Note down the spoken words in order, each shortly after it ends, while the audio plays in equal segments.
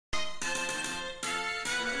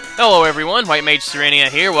Hello everyone, White Mage Serenia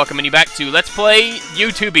here, welcoming you back to Let's Play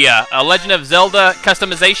Youtubia, a Legend of Zelda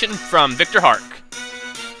customization from Victor Hark.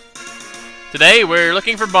 Today we're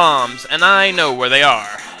looking for bombs, and I know where they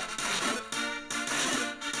are.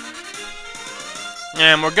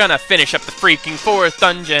 And we're gonna finish up the freaking 4th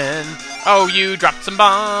dungeon. Oh, you dropped some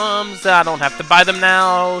bombs, I don't have to buy them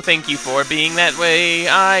now. Thank you for being that way,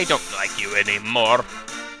 I don't like you anymore.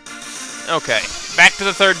 Okay, back to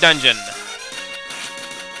the 3rd dungeon.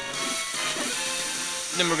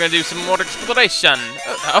 Then we're gonna do some more exploration.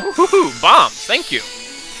 Oh, bombs! Thank you.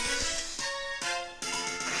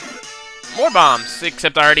 More bombs,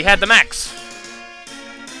 except I already had the max.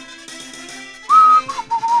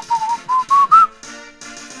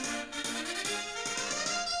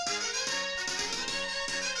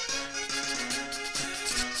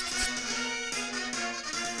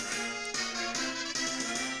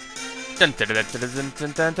 Dun dun dun dun dun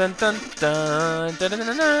dun dun dun dun dun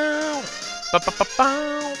dun dun.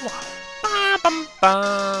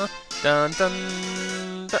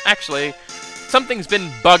 Actually, something's been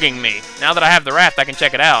bugging me. Now that I have the raft, I can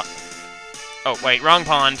check it out. Oh, wait, wrong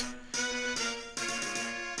pond.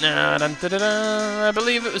 I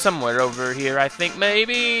believe it was somewhere over here, I think,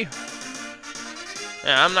 maybe.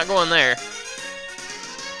 Yeah, I'm not going there.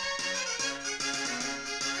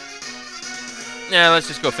 Yeah, let's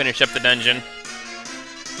just go finish up the dungeon.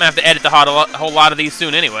 I'm gonna have to edit the whole lot of these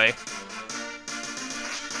soon anyway.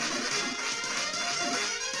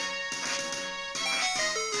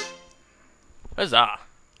 Huzzah.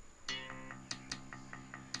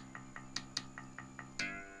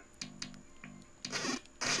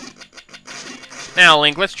 Now,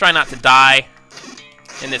 Link, let's try not to die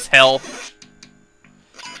in this hell.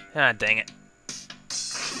 Ah, dang it.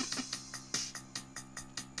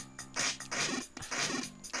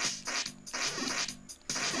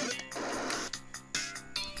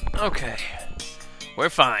 Okay. We're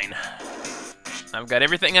fine. I've got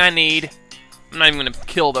everything I need. I'm not even gonna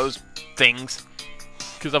kill those things,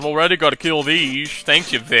 because I've already got to kill these.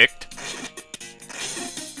 Thank you, Vic.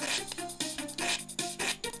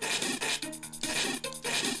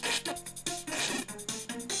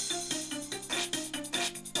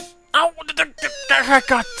 Oh, I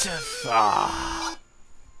got to...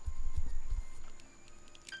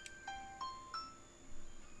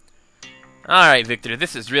 Alright, Victor,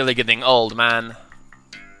 this is really getting old, man.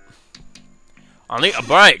 I'll need a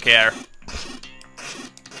break here.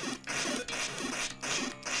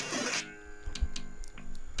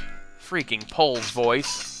 Freaking Pole's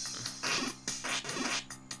voice.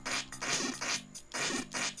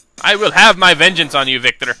 I will have my vengeance on you,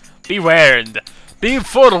 Victor. Be warned. Be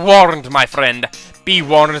forewarned, my friend. Be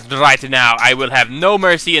warned right now. I will have no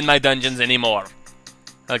mercy in my dungeons anymore.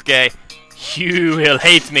 Okay? You will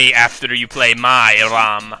hate me after you play my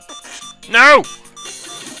ROM. No!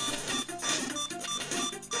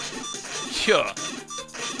 Sure.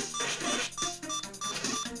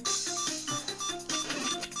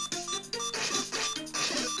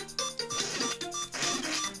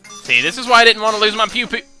 See, this is why I didn't want to lose my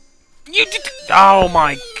pew-pew. You did. Oh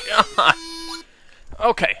my god.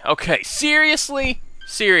 Okay. Seriously?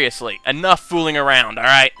 Seriously. Enough fooling around,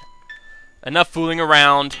 alright? Enough fooling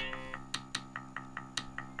around.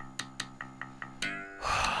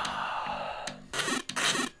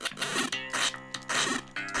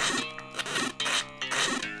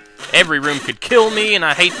 Every room could kill me, and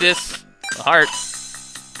I hate this. The heart.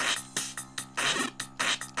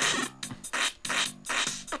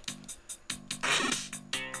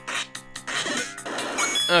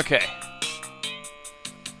 Okay.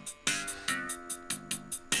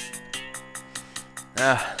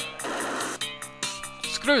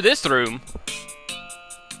 Screw this room.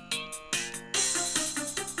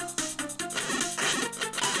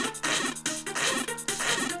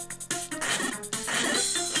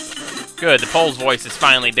 Good, the Pole's voice is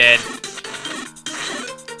finally dead.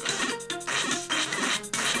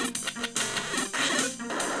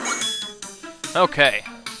 Okay.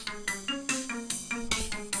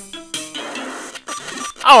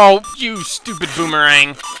 Oh, you stupid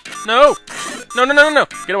boomerang. No! No.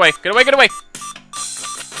 Get away.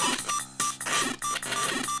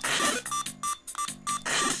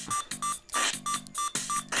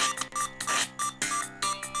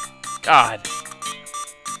 God.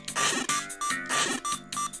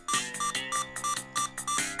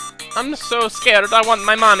 I'm so scared. I want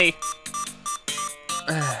my money.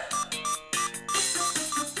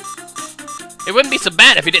 It wouldn't be so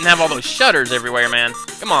bad if he didn't have all those shutters everywhere, man.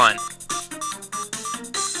 Come on.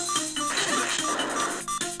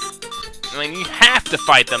 I mean, you have to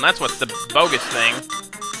fight them. That's what's the bogus thing.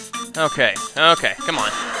 Okay, okay, come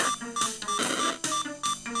on.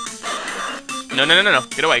 No, no, no, no, no.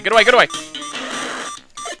 Get away, get away, get away.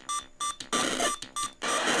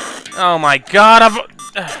 Oh my god,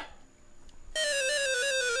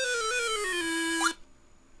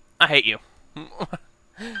 I hate you.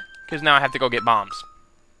 Because now I have to go get bombs.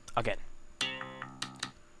 Again.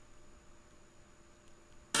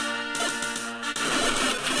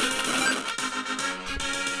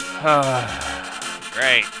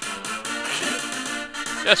 Great.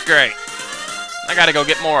 Just great. I gotta go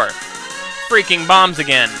get more freaking bombs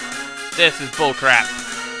again. This is bullcrap.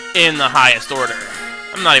 In the highest order.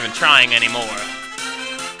 I'm not even trying anymore.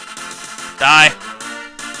 Die.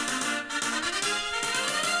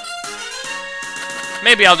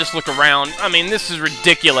 Maybe I'll just look around. I mean, this is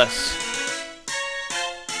ridiculous.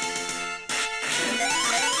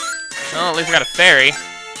 Well, at least I got a fairy.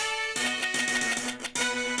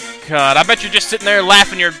 God, I bet you're just sitting there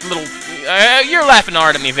laughing your little... you're laughing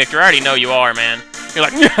hard at me, Victor. I already know you are, man. You're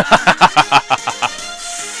like...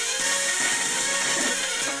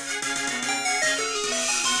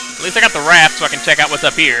 At least I got the raft so I can check out what's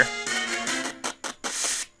up here.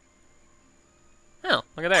 Oh,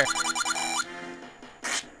 look at there.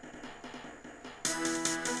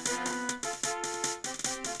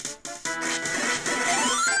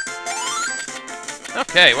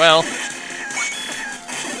 Okay, well...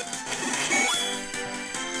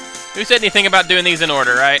 Who said anything about doing these in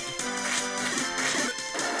order, right?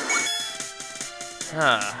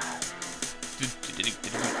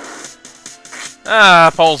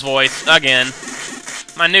 Pole's voice again.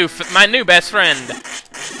 My new best friend.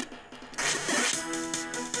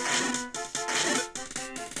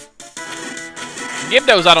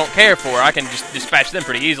 Gibdos I don't care for. I can just dispatch them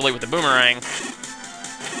pretty easily with the boomerang.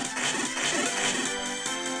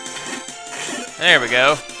 There we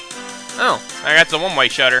go. Oh, that's a one-way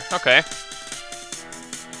shutter. Okay.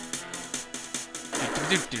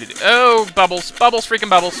 Oh, bubbles. Bubbles, freaking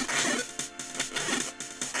bubbles.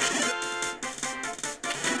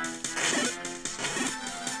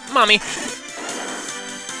 Mommy.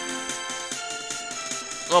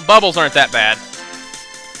 Well, bubbles aren't that bad.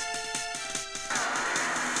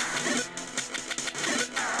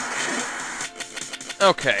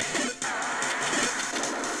 Okay.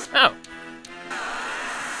 Oh.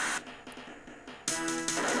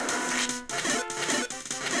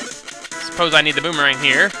 Suppose I need the boomerang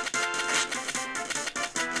here.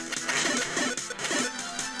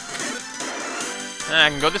 I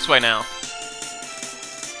can go this way now.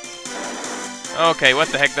 Okay, what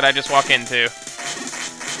the heck did I just walk into?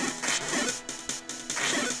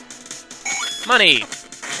 Money!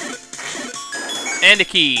 And a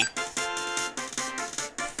key.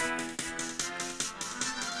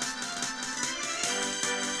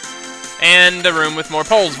 And a room with more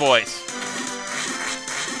Pole's voice.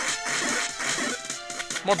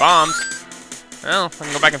 More bombs. Well, I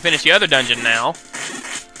can go back and finish the other dungeon now.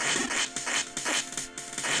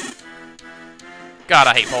 God,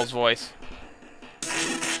 I hate Pole's voice.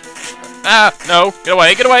 Ah, no. Get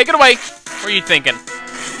away, get away, get away! What are you thinking?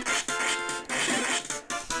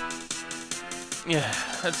 Yeah,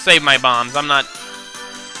 let's save my bombs. I'm not...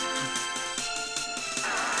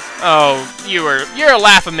 Oh, you're a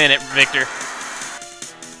laugh a minute, Victor.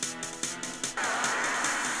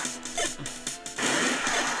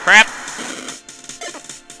 Crap.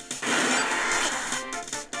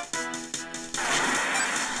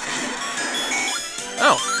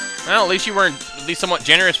 Oh, well, at least you weren't at least somewhat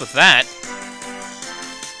generous with that.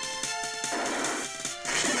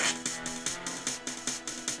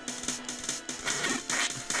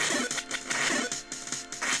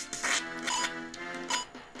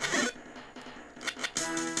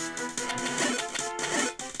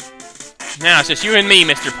 Now it's just you and me,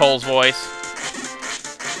 Mr. Pole's voice.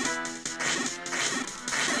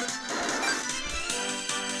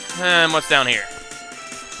 And what's down here?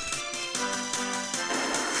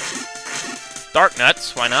 Dark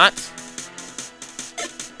nuts, why not?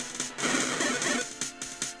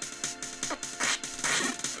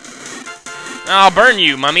 I'll burn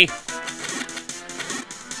you, mummy.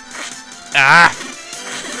 Ah!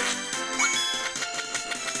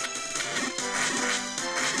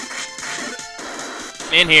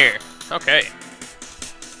 In here. Okay.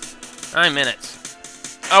 9 minutes.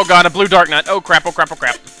 Oh god, a blue dark nut. Oh crap, oh crap, oh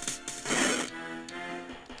crap.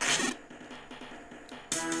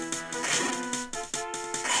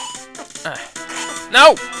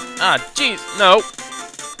 No! Ah, jeez, no.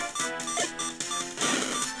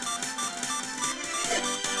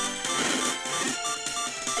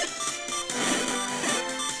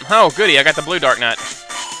 Oh, goody, I got the blue dark nut.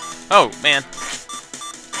 Oh, man.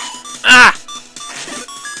 Ah!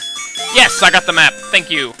 Yes, I got the map. Thank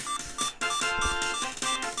you.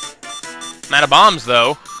 I'm out of bombs,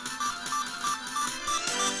 though.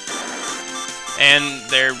 And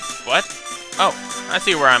they're... what? Oh, I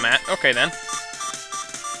see where I'm at. Okay, then.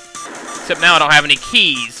 Except now I don't have any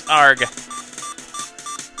keys. Arg.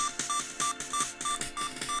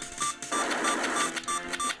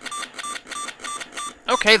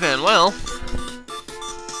 Okay, then, well...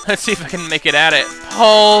 let's see if I can make it at it.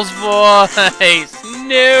 Pulse voice!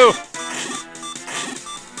 No!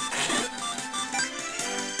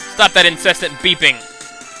 Stop that incessant beeping.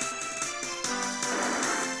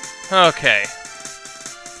 Okay.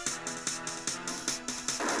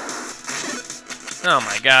 Oh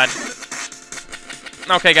my god.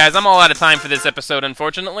 Okay, guys, I'm all out of time for this episode,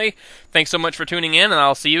 unfortunately. Thanks so much for tuning in, and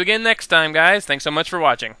I'll see you again next time, guys. Thanks so much for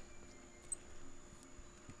watching.